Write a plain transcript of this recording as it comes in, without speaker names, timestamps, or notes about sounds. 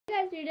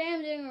today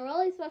I'm doing a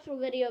really special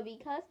video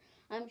because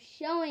I'm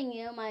showing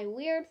you my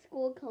Weird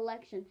School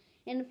collection.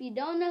 And if you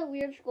don't know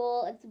Weird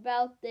School, it's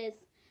about this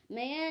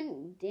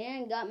man,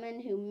 Dan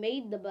Gutman, who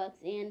made the books.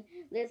 And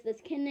there's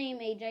this kid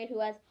named AJ who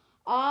has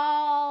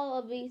all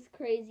of these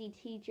crazy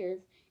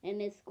teachers in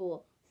his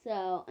school.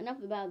 So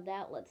enough about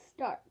that, let's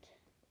start.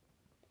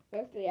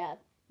 First we have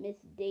Miss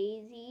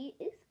Daisy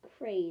is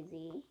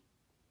Crazy.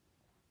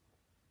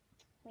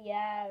 We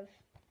have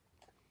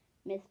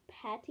Miss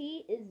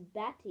Patty is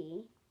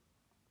Batty.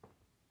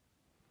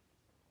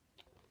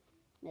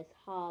 Miss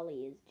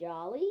Holly is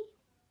Jolly.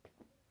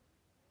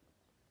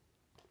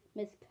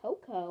 Miss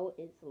Coco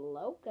is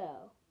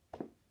Loco.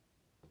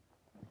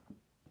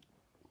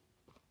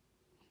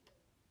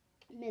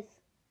 Miss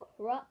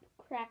Krupp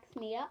cracks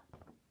me up.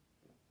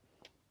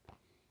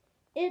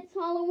 It's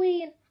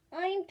Halloween.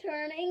 I'm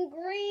turning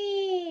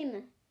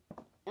green.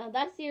 Now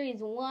that's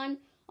series 1.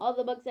 All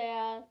the books I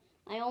have.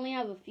 I only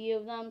have a few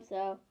of them,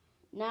 so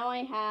now I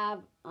have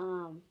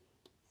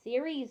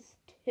series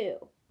 2.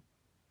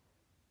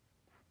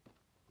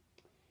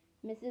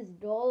 Mrs.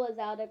 Dole is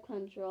out of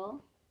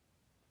control.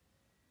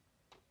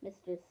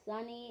 Mr.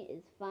 Sunny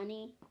is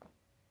funny.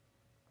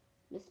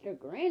 Mr.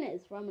 Granite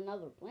is from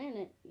another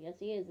planet. Yes,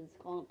 he is. It's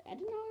called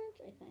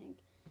Edinarge, I think.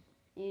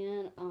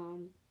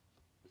 And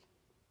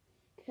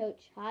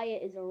Coach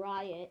Hyatt is a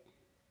riot.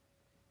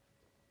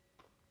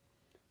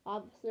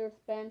 Officer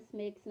Spence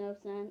makes no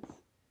sense.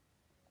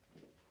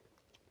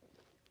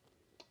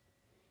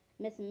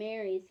 Miss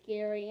Mary is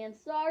scary, and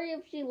sorry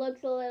if she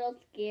looks a little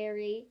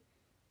scary.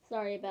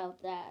 Sorry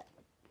about that.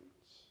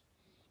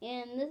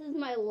 And this is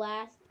my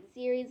last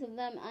series of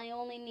them. I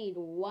only need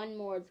one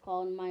more. It's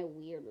called My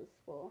Weirdest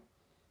School.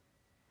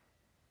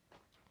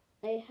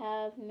 I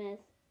have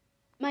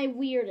My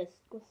Weirdest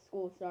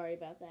School. Sorry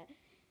about that.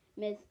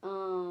 Miss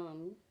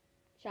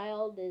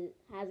Child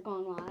has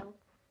Gone Wild.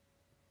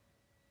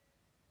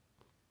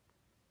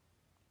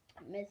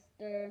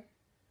 Mr.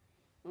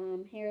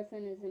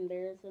 Harrison is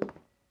embarrassing.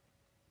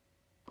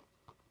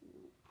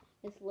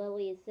 Miss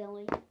Lily is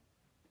silly.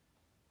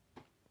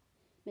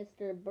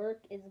 Mr.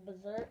 Burke is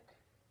berserk.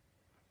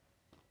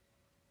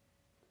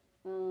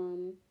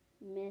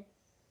 Miss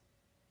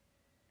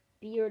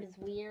Beard is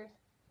weird.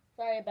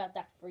 Sorry about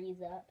that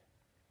freeze up.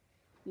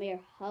 Mayor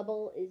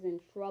Hubble is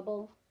in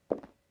trouble.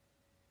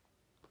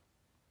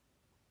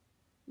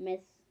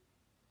 Miss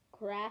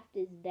Kraft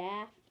is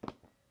daft.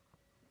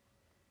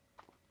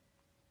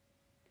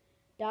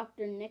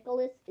 Dr.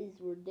 Nicholas is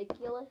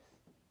ridiculous.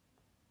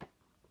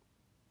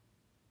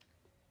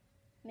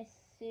 Miss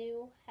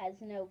Sue has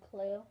no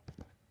clue.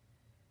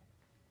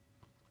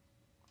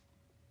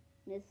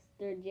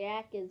 Mr.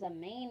 Jack is a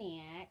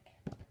maniac.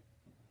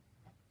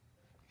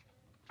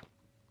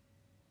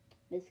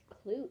 Miss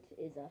Clute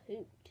is a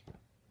hoot.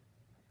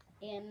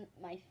 And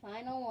my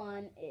final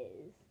one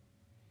is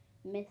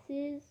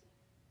Mrs.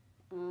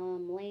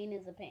 Lane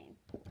is a pain.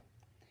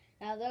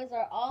 Now those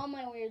are all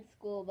my Weird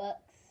School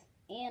books.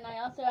 And I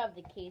also have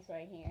the case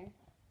right here.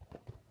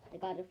 I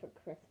got it for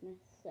Christmas.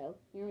 So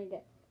here we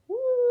go.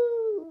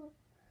 Woo!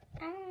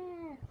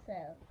 Ah! So,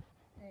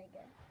 there you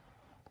go.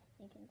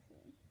 You can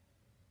see.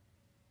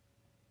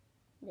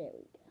 There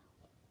we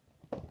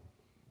go.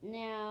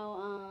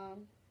 Now,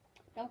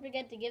 don't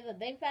forget to give a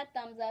big fat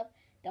thumbs up.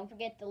 Don't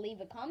forget to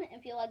leave a comment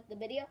if you liked the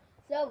video.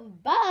 So,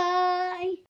 bye!